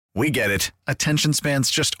We get it. Attention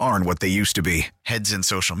spans just aren't what they used to be. Heads in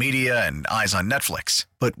social media and eyes on Netflix.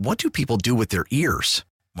 But what do people do with their ears?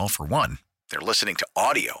 Well, for one, they're listening to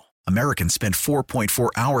audio. Americans spend 4.4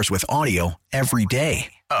 hours with audio every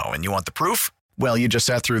day. Oh, and you want the proof? Well, you just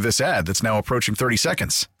sat through this ad that's now approaching 30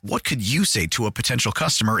 seconds. What could you say to a potential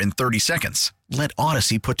customer in 30 seconds? Let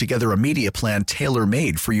Odyssey put together a media plan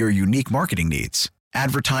tailor-made for your unique marketing needs.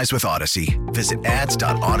 Advertise with Odyssey. Visit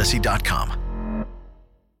ads.odyssey.com.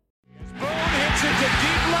 Boone hits it to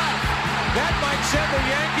deep left. That might send the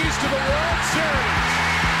Yankees to the World Series.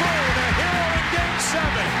 Boone, a hero in Game 7.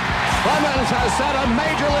 Clemens has set a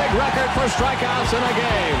major league record for strikeouts in a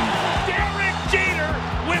game. Derek Jeter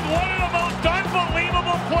with one of the most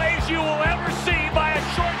unbelievable plays you will ever see by a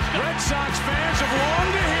shortstop. Red Sox fans have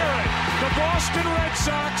longed to hear it. The Boston Red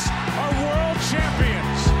Sox are world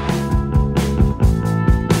champions.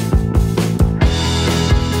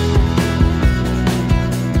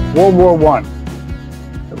 World War I,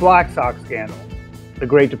 the Black Sox scandal, the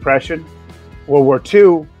Great Depression, World War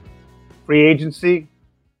II, free agency,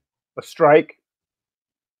 a strike,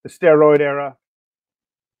 the steroid era,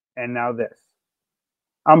 and now this.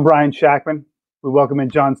 I'm Brian Shackman. We welcome in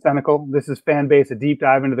John Senecal. This is Fanbase, a deep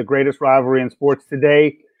dive into the greatest rivalry in sports.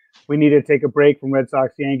 Today, we need to take a break from Red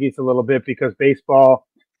Sox Yankees a little bit because baseball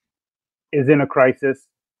is in a crisis.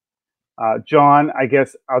 John, I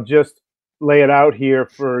guess I'll just lay it out here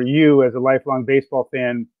for you as a lifelong baseball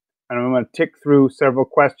fan, and I'm going to tick through several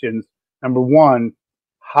questions. Number one,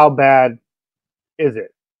 how bad is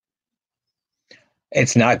it?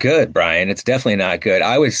 It's not good, Brian. It's definitely not good.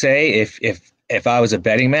 I would say if I was a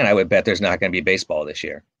betting man, I would bet there's not going to be baseball this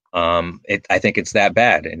year. I think it's that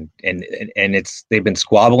bad, and they've been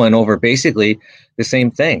squabbling over basically the same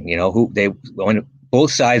thing. You know, when both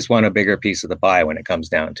sides want a bigger piece of the pie when it comes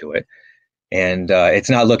down to it. And it's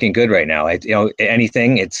not looking good right now. They're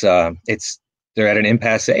at an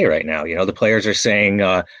impasse right now. You know, the players are saying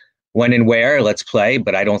when and where, let's play.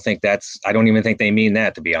 But I don't even think they mean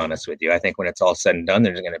that, to be honest with you. I think when it's all said and done,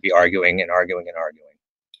 they're going to be arguing and arguing and arguing.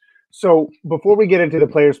 So before we get into the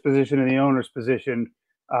player's position and the owner's position,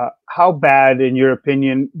 how bad, in your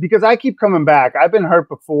opinion, because I keep coming back. I've been hurt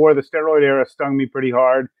before. The steroid era stung me pretty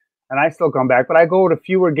hard, and I still come back. But I go to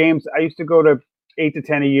fewer games. I used to go to 8 to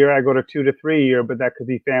 10 a year. I go to 2 to 3 a year, but that could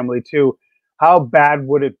be family too. How bad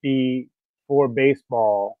would it be for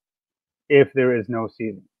baseball if there is no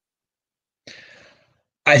season?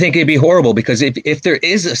 I think it'd be horrible because if there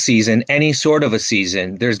is a season, any sort of a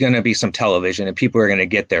season, there's going to be some television and people are going to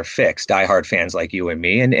get their fix. Diehard fans like you and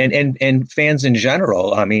me and fans in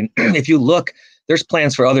general. I mean, if you look, there's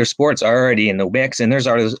plans for other sports already in the mix, and there's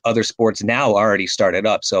other sports now already started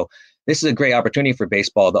up. So this is a great opportunity for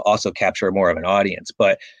baseball to also capture more of an audience,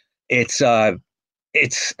 but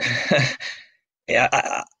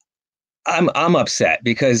I'm upset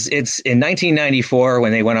because it's in 1994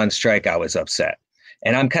 when they went on strike, I was upset,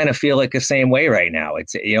 and I'm kind of feel like the same way right now.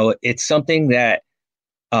 It's something that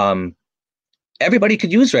everybody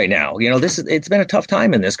could use right now. You know, it's been a tough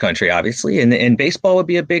time in this country, obviously, and baseball would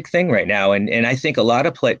be a big thing right now. And I think a lot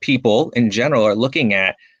of people in general are looking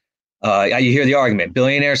at. You hear the argument,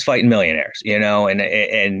 billionaires fighting millionaires, you know,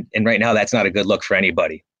 and right now that's not a good look for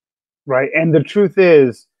anybody. Right. And the truth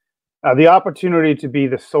is the opportunity to be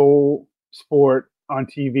the sole sport on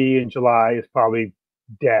TV in July is probably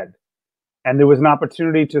dead. And there was an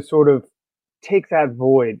opportunity to sort of take that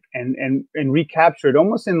void and recapture it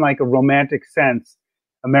almost in like a romantic sense.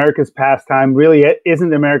 America's pastime really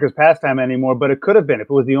isn't America's pastime anymore, but it could have been. If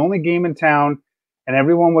it was the only game in town, and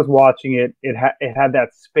everyone was watching it, it had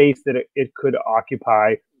that space that it could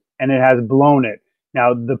occupy, and it has blown it.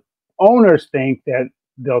 Now, the owners think that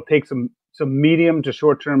they'll take some medium to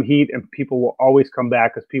short-term heat, and people will always come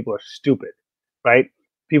back because people are stupid, right?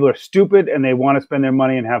 People are stupid, and they want to spend their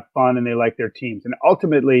money and have fun, and they like their teams. And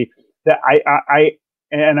ultimately, that I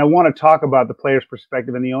want to talk about the players'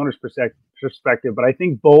 perspective and the owner's perspective, but I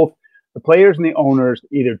think both the players and the owners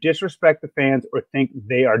either disrespect the fans or think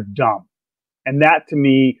they are dumb. And that, to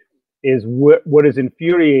me, is what is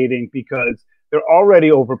infuriating because they're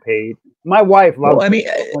already overpaid. My wife loves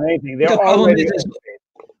anything. They're already overpaid.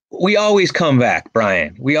 We always come back,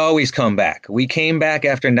 Brian. We always come back. We came back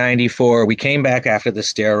after 94. We came back after the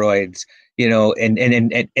steroids, you know, and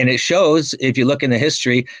it shows, if you look in the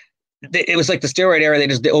history, it was like the steroid era. They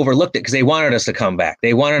just overlooked it because they wanted us to come back.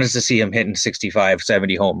 They wanted us to see him hitting 65,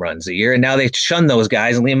 70 home runs a year. And now they shun those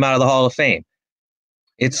guys and leave them out of the Hall of Fame.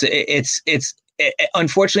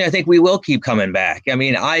 Unfortunately, I think we will keep coming back. I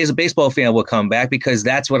mean, I, as a baseball fan, will come back because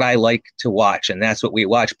that's what I like to watch and that's what we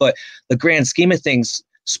watch. But the grand scheme of things,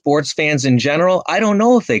 sports fans in general, I don't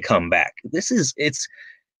know if they come back.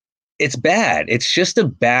 it's bad. It's just a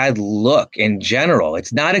bad look in general.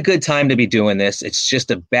 It's not a good time to be doing this. It's just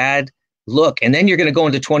a bad look. And then you're going to go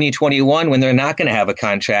into 2021 when they're not going to have a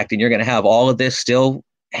contract, and you're going to have all of this still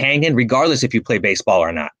hanging, regardless if you play baseball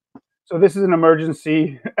or not. So this is an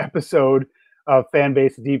emergency episode of Fan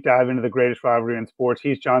Base Deep Dive into the greatest rivalry in sports.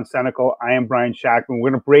 He's John Senecal. I am Brian Shackman. We're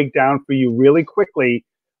going to break down for you really quickly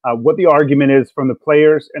what the argument is from the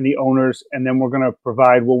players and the owners, and then we're going to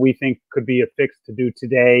provide what we think could be a fix to do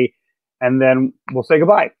today, and then we'll say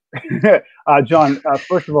goodbye. John,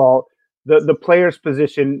 first of all, the players'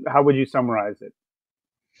 position, how would you summarize it?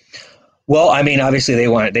 Well, I mean, obviously they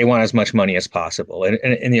want as much money as possible. And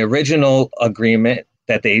in the original agreement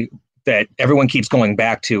that everyone keeps going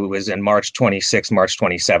back to was in March 26th, March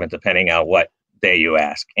 27th, depending on what day you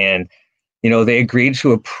ask. And they agreed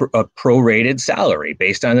to a prorated salary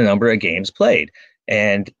based on the number of games played.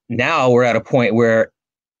 And now we're at a point where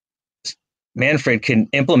Manfred can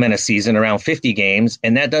implement a season around 50 games,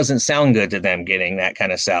 and that doesn't sound good to them, getting that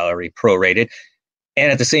kind of salary prorated.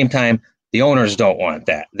 And at the same time, the owners don't want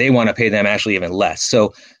that. They want to pay them actually even less.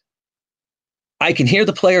 So I can hear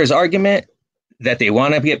the players' argument that they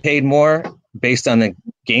want to get paid more based on the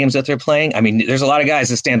games that they're playing. I mean, there's a lot of guys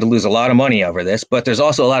that stand to lose a lot of money over this, but there's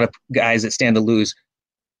also a lot of guys that stand to lose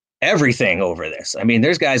everything over this. I mean,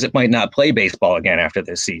 there's guys that might not play baseball again after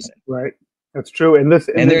this season. Right. That's true. And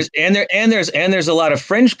there's a lot of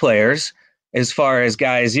fringe players, as far as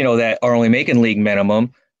guys, that are only making league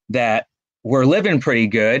minimum, that were living pretty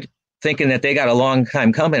good, thinking that they got a long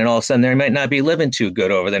time coming, and all of a sudden they might not be living too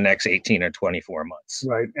good over the next 18 or 24 months.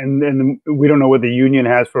 Right. And then we don't know what the union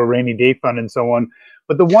has for a rainy day fund and so on.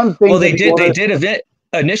 But the one thing,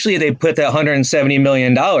 initially they put that $170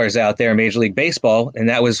 million out there in Major League Baseball, and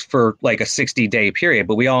that was for like a 60-day period.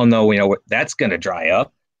 But we all know, that's going to dry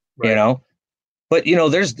up, right. But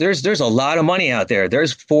there's a lot of money out there.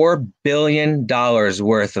 There's $4 billion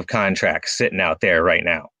worth of contracts sitting out there right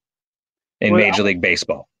now in Major League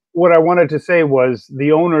Baseball. What I wanted to say was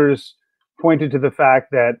the owners pointed to the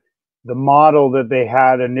fact that the model that they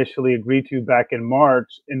had initially agreed to back in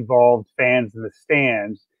March involved fans in the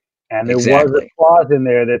stands. And there was a clause in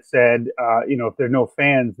there that said, if there are no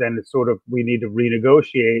fans, then it's sort of, we need to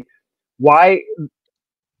renegotiate. Why?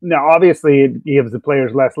 Now, obviously it gives the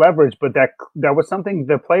players less leverage, but that was something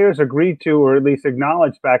the players agreed to, or at least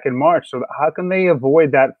acknowledged back in March. So how can they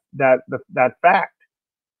avoid that fact?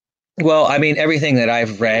 Well, I mean, everything that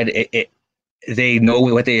I've read, they know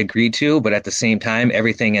what they agreed to, but at the same time,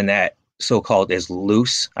 everything in that so-called is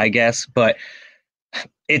loose, I guess. But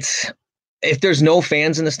if there's no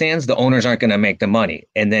fans in the stands, the owners aren't going to make the money.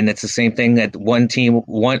 And then it's the same thing that one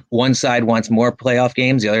side wants more playoff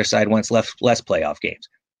games, the other side wants less playoff games.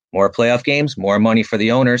 More playoff games, more money for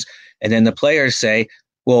the owners. And then the players say,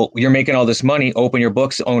 well, you're making all this money, open your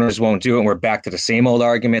books, the owners won't do it. And we're back to the same old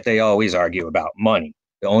argument they always argue about: money.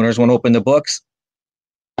 The owners won't open the books.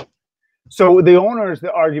 So the owners,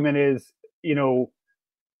 the argument is,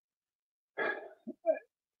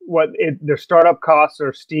 their startup costs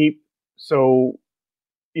are steep. So,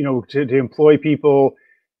 to employ people,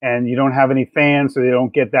 and you don't have any fans, so they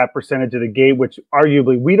don't get that percentage of the gate, which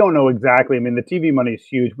arguably we don't know exactly. I mean, the TV money is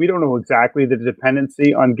huge. We don't know exactly the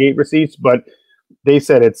dependency on gate receipts, but they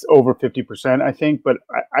said it's over 50%, I think. But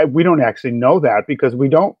we don't actually know that because we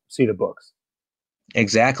don't see the books.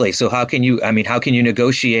 Exactly. So how can you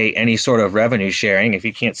negotiate any sort of revenue sharing if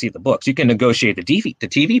you can't see the books? You can negotiate the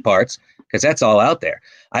TV parts, because that's all out there.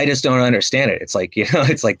 I just don't understand it. It's like,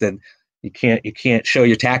 it's like you can't show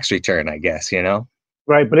your tax return, I guess,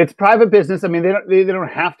 Right. But it's private business. I mean, they don't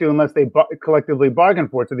have to unless they collectively bargain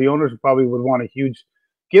for it. So the owners probably would want a huge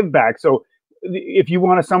give back. So if you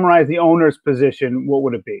want to summarize the owner's position, what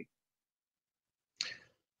would it be?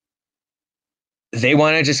 They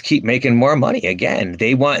want to just keep making more money. Again,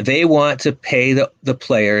 they want to pay the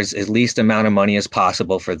players as least amount of money as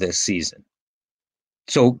possible for this season.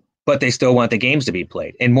 So, but they still want the games to be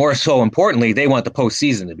played. And more so importantly, they want the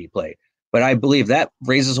postseason to be played. But I believe that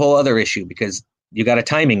raises a whole other issue, because you got a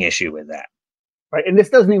timing issue with that. Right. And this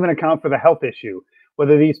doesn't even account for the health issue,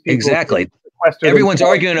 whether these people. Exactly. Everyone's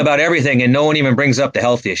arguing about everything, and no one even brings up the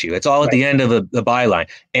health issue. It's all at the end of the byline.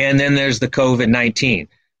 And then there's the COVID-19.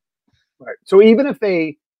 Right. So even if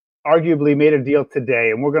they arguably made a deal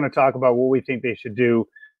today, and we're going to talk about what we think they should do,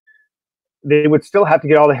 they would still have to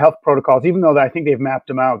get all the health protocols, even though I think they've mapped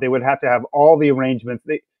them out. They would have to have all the arrangements.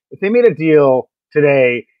 If they made a deal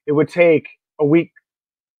today, it would take a week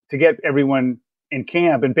to get everyone in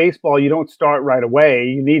camp. In baseball, you don't start right away.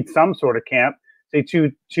 You need some sort of camp, say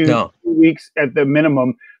two weeks at the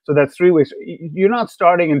minimum. So that's 3 weeks. You're not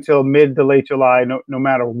starting until mid to late July, no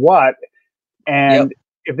matter what. And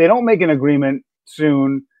if they don't make an agreement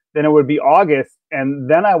soon, then it would be August, and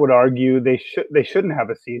then I would argue they shouldn't have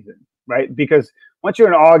a season, right? Because once you're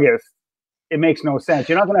in August, it makes no sense.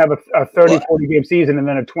 You're not going to have a 30, 40 game season and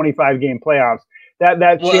then a 25 game playoffs.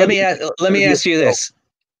 Let me ask you this.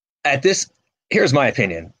 Here's my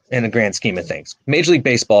opinion in the grand scheme of things. Major League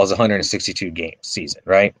Baseball is a 162 game season,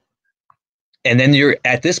 right? And then you're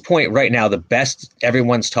at this point right now, the best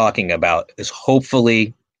everyone's talking about is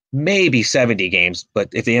hopefully maybe 70 games, but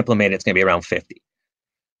if they implement it, it's going to be around 50.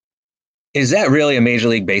 Is that really a Major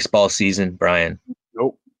League Baseball season, Brian?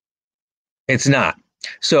 Nope. It's not.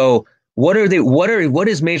 So what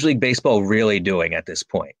is Major League Baseball really doing at this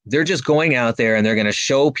point? They're just going out there and they're going to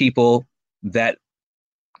show people that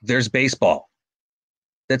there's baseball.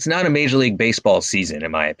 That's not a Major League Baseball season,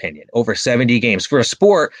 in my opinion. Over 70 games for a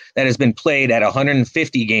sport that has been played at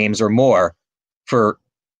 150 games or more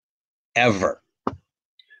forever.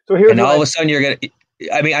 So here's all of a sudden you're going to,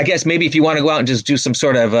 I mean, I guess maybe if you want to go out and just do some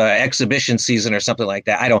sort of exhibition season or something like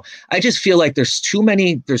that. I just feel like there's too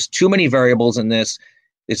many variables in this.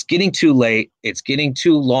 It's getting too late. It's getting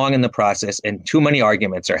too long in the process, and too many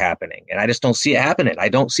arguments are happening. And I just don't see it happening. I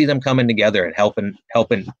don't see them coming together and helping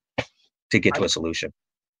to get to a solution.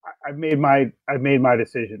 I've made my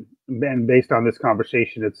decision, and based on this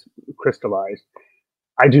conversation, it's crystallized.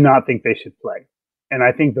 I do not think they should play. And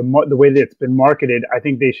I think the way that it's been marketed, I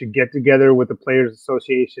think they should get together with the Players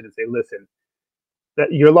Association and say, listen,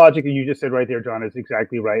 that your logic that you just said right there, John, is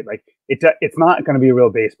exactly right. Like it's not going to be a real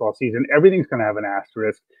baseball season. Everything's going to have an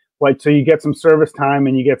asterisk. Like, so you get some service time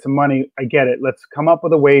and you get some money. I get it. Let's come up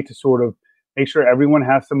with a way to sort of make sure everyone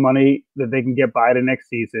has some money that they can get by the next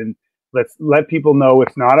season. Let's let people know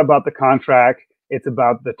it's not about the contract. It's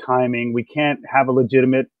about the timing. We can't have a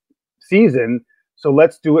legitimate season. So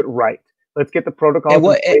let's do it right. Let's get the protocol.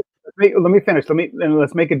 Let me finish.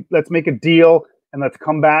 Let's make a deal, and let's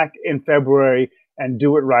come back in February and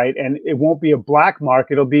do it right. And it won't be a black mark.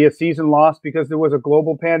 It'll be a season lost because there was a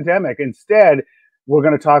global pandemic. Instead, we're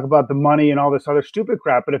going to talk about the money and all this other stupid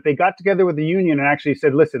crap. But if they got together with the union and actually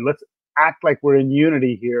said, listen, let's act like we're in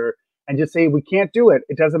unity here and just say, we can't do it.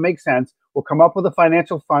 It doesn't make sense. We'll come up with a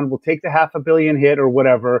financial fund. We'll take the $500 million hit or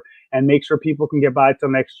whatever and make sure people can get by till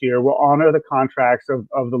next year. We'll honor the contracts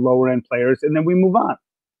of the lower end players, and then we move on.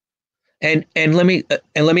 And let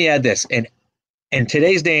me add this. And in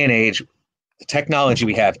today's day and age, the technology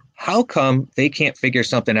we have, how come they can't figure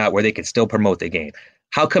something out where they could still promote the game?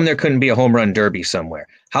 How come there couldn't be a home run derby somewhere?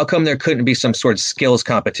 How come there couldn't be some sort of skills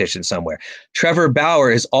competition somewhere? Trevor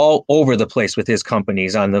Bauer is all over the place with his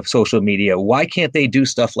companies on the social media. Why can't they do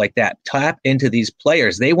stuff like that? Tap into these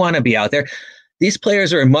players. They want to be out there. These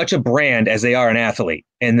players are as much a brand as they are an athlete.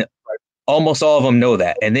 And almost all of them know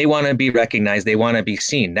that. And they want to be recognized. They want to be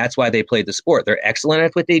seen. That's why they play the sport. They're excellent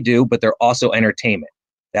at what they do, but they're also entertainment.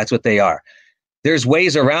 That's what they are. There's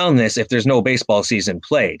ways around this if there's no baseball season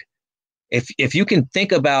played. If you can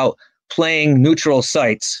think about playing neutral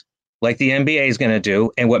sites like the NBA is going to do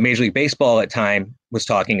and what Major League Baseball at time was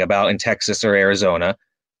talking about in Texas or Arizona,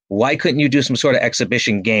 why couldn't you do some sort of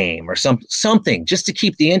exhibition game or something just to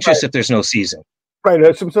keep the interest if there's no season?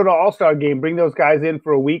 Right, some sort of all-star game. Bring those guys in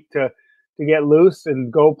for a week to get loose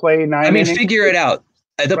and go play 9 innings. Figure it out.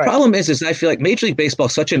 The problem is I feel like Major League Baseball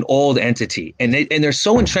is such an old entity, and they're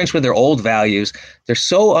so entrenched with their old values. They're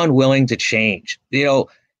so unwilling to change. You know,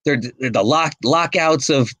 they're the lockouts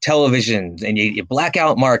of television, and you black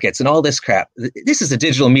out markets and all this crap. This is a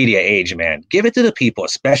digital media age, man. Give it to the people,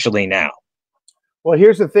 especially now. Well,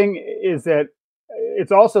 here's the thing: is that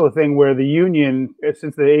it's also a thing where the union,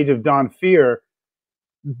 since the age of Don Fear,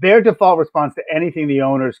 their default response to anything the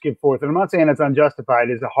owners give forth, and I'm not saying it's unjustified,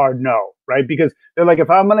 is a hard no, right? Because they're like, if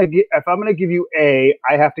I'm gonna give you A,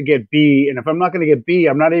 I have to get B, and if I'm not gonna get B,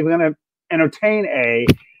 I'm not even gonna entertain A,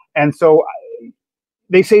 and so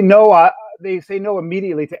they say no. They say no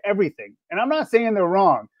immediately to everything, and I'm not saying they're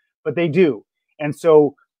wrong, but they do. And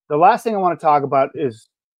so the last thing I want to talk about is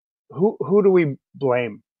who do we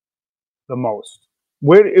blame the most?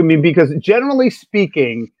 Because generally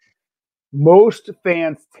speaking, most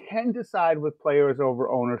fans tend to side with players over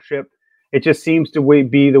ownership. It just seems to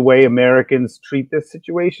be the way Americans treat this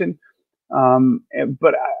situation.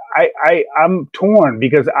 But I'm torn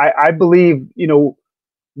because I believe,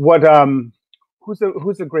 what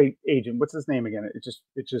who's a great agent? What's his name again? It's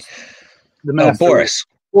just the master. Boris.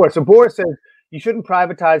 So Boris says you shouldn't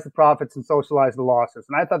privatize the profits and socialize the losses.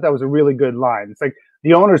 And I thought that was a really good line. It's like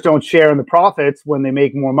the owners don't share in the profits when they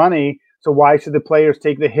make more money. So why should the players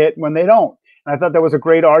take the hit when they don't? And I thought that was a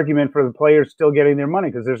great argument for the players still getting their money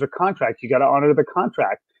because there's a contract. You got to honor the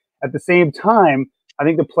contract. At the same time, I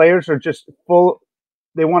think the players are just full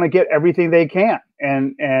they want to get everything they can.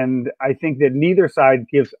 And I think that neither side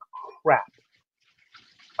gives a crap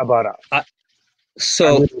about us.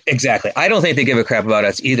 Exactly. I don't think they give a crap about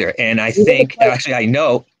us either. And I think, actually, I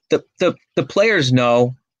know the players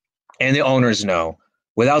know and the owners know.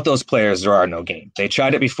 Without those players, there are no games. They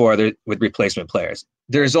tried it before with replacement players.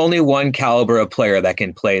 There's only one caliber of player that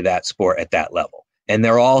can play that sport at that level. And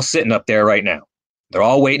they're all sitting up there right now. They're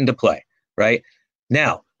all waiting to play, right?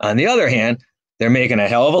 Now, on the other hand, they're making a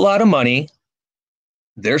hell of a lot of money.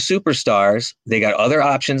 They're superstars. They got other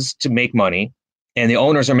options to make money, and the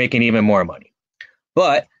owners are making even more money.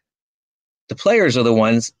 But the players are the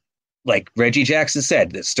ones, like Reggie Jackson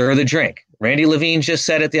said, that stir the drink. Randy Levine just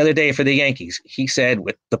said it the other day for the Yankees. He said,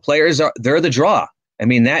 with the players, they're the draw. I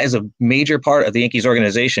mean, that is a major part of the Yankees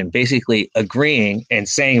organization, basically agreeing and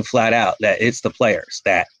saying flat out that it's the players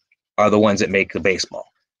that are the ones that make the baseball.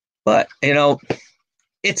 But,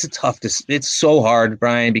 it's so hard,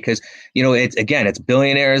 Brian, because, it's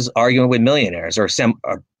billionaires arguing with millionaires, or some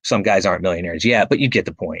guys aren't millionaires yet, but you get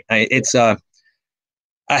the point. Who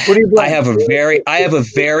do you blame? Who do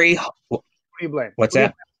you blame? What's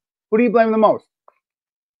that? Who do you blame the most?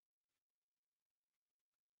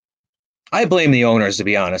 I blame the owners, to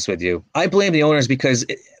be honest with you. I blame the owners because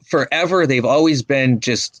forever they've always been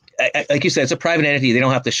just, like you said, it's a private entity. They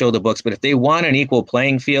don't have to show the books. But if they want an equal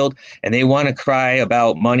playing field and they want to cry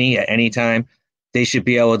about money at any time, they should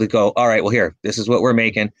be able to go, all right, well, here, this is what we're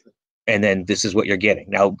making. And then this is what you're getting.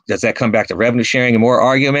 Now, does that come back to revenue sharing and more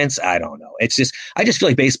arguments? I don't know. I just feel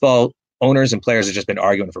like baseball owners and players have just been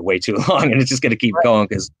arguing for way too long, and it's just going to keep going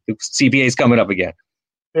because CBA is coming up again.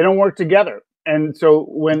 They don't work together. And so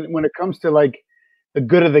when it comes to like the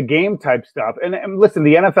good of the game type stuff, and listen,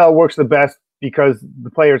 the NFL works the best because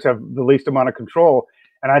the players have the least amount of control.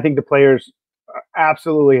 And I think the players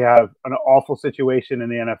absolutely have an awful situation in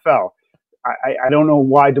the NFL. I don't know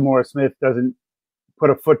why DeMaurice Smith doesn't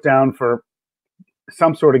put a foot down for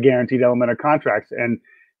some sort of guaranteed element of contracts, and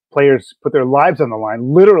players put their lives on the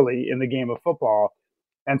line, literally, in the game of football.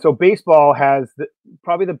 And so baseball has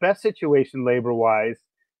probably the best situation labor-wise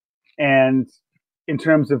and in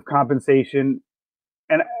terms of compensation.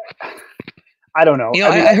 And I don't know.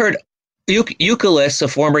 I heard Youkilis, a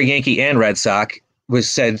former Yankee and Red Sox,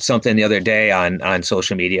 said something the other day on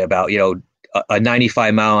social media about, a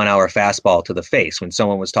 95-mile-an-hour fastball to the face when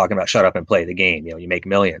someone was talking about shut up and play the game. You make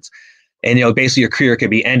millions. And, basically your career could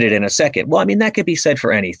be ended in a second. Well, I mean, that could be said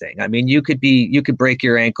for anything. I mean, you could break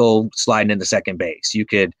your ankle sliding into second base. You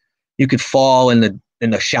could fall in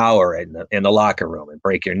the shower in the locker room and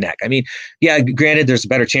break your neck. I mean, yeah, granted, there's a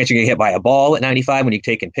better chance you're going to get hit by a ball at 95 when you're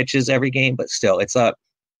taking pitches every game, but still, it's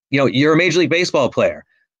you're a Major League Baseball player.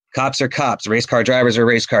 Cops are cops. Race car drivers are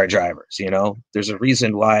race car drivers. There's a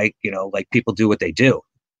reason why, like people do what they do.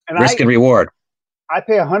 And risk and reward. I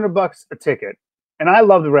pay $100 a ticket. And I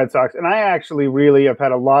love the Red Sox. And I actually really have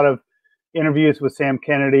had a lot of interviews with Sam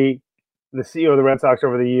Kennedy, the CEO of the Red Sox,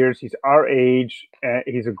 over the years. He's our age.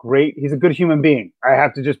 He's a good human being. I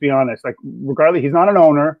have to just be honest. Like, regardless, he's not an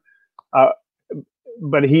owner,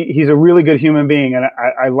 but he's a really good human being. And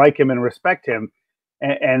I like him and respect him.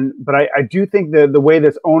 But I do think the way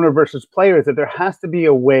this owner versus player is that there has to be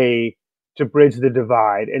a way to bridge the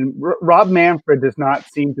divide. And Rob Manfred does not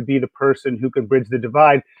seem to be the person who can bridge the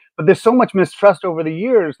divide. But there's so much mistrust over the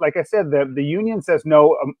years. Like I said, the union says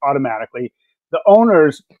no automatically. The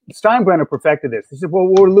owners, Steinbrenner perfected this. He said, well,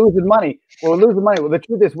 we're losing money. Well, the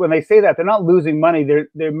truth is, when they say that, they're not losing money.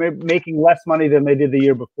 They're making less money than they did the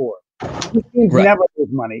year before. These teams never lose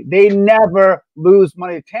money. They never lose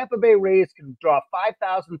money. The Tampa Bay Rays can draw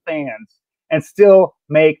 5,000 fans and still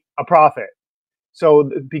make a profit.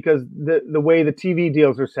 So because the way the TV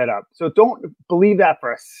deals are set up. So don't believe that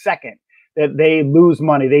for a second, that they lose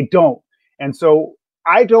money. They don't. And so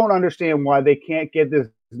I don't understand why they can't get this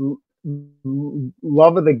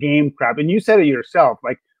love of the game crap. And you said it yourself,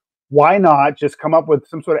 like, why not just come up with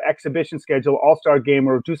some sort of exhibition schedule, all-star game,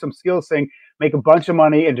 or do some skills thing, make a bunch of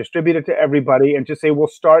money and distribute it to everybody and just say, we'll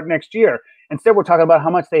start next year. Instead, we're talking about how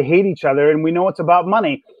much they hate each other, and we know it's about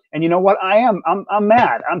money. And you know what? I'm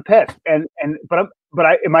mad. I'm pissed. But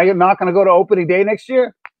am I not going to go to opening day next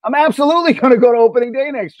year? I'm absolutely going to go to opening day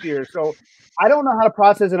next year. So I don't know how to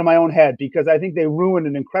process it in my own head, because I think they ruined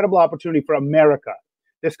an incredible opportunity for America.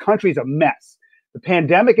 This country's a mess. The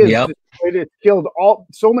pandemic it's killed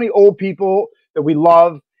so many old people that we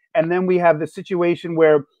love. And then we have the situation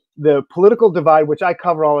where the political divide, which I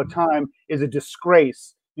cover all the time, is a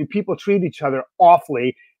disgrace. I mean, people treat each other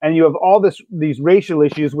awfully. And you have all these racial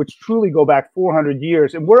issues, which truly go back 400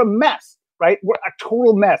 years. And we're a mess, right? We're a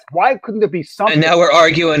total mess. Why couldn't there be something? And now we're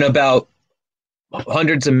arguing about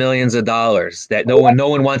hundreds of millions of dollars that no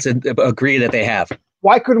one wants to agree that they have.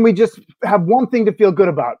 Why couldn't we just have one thing to feel good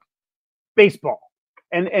about? Baseball.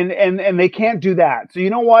 And they can't do that. So you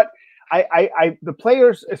know what? The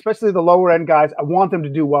players, especially the lower end guys, I want them to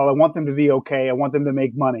do well. I want them to be okay. I want them to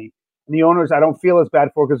make money. And the owners, I don't feel as bad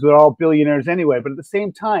for because they're all billionaires anyway. But at the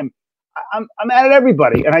same time, I'm mad at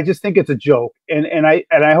everybody, and I just think it's a joke. And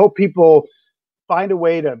I hope people find a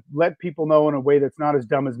way to let people know in a way that's not as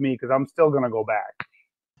dumb as me, because I'm still going to go back.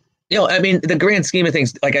 I mean, the grand scheme of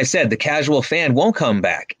things, like I said, the casual fan won't come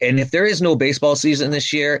back. And if there is no baseball season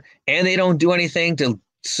this year and they don't do anything to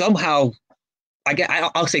somehow,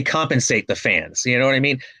 I'll say, compensate the fans, you know what I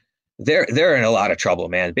mean? They're in a lot of trouble,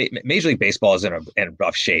 man. Major League Baseball is in a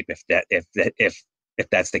rough shape if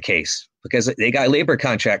that's the case, because they got a labor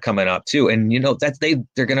contract coming up too, and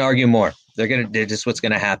they're going to argue more. They're just what's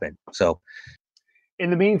going to happen. So, in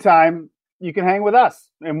the meantime, you can hang with us,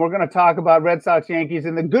 and we're going to talk about Red Sox, Yankees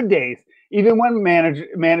in the good days, even when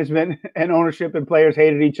management and ownership and players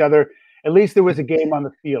hated each other. At least there was a game on the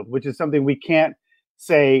field, which is something we can't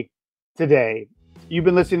say today. You've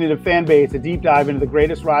been listening to Fanbase, a deep dive into the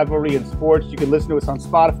greatest rivalry in sports. You can listen to us on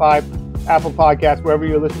Spotify, Apple Podcasts, wherever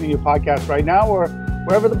you're listening to your podcast right now, or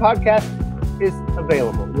wherever the podcast is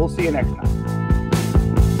available. We'll see you next time.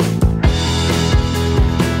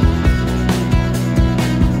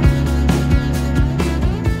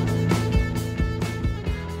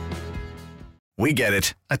 We get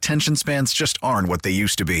it. Attention spans just aren't what they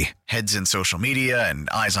used to be. Heads in social media and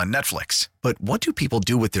eyes on Netflix. But what do people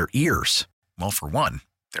do with their ears? Well, for one,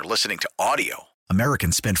 they're listening to audio.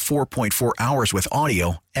 Americans spend 4.4 hours with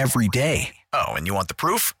audio every day. Oh, and you want the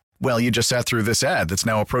proof? Well, you just sat through this ad that's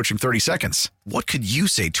now approaching 30 seconds. What could you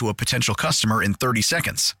say to a potential customer in 30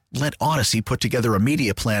 seconds? Let Odyssey put together a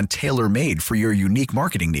media plan tailor-made for your unique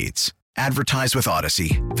marketing needs. Advertise with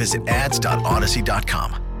Odyssey. Visit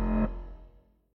ads.odyssey.com.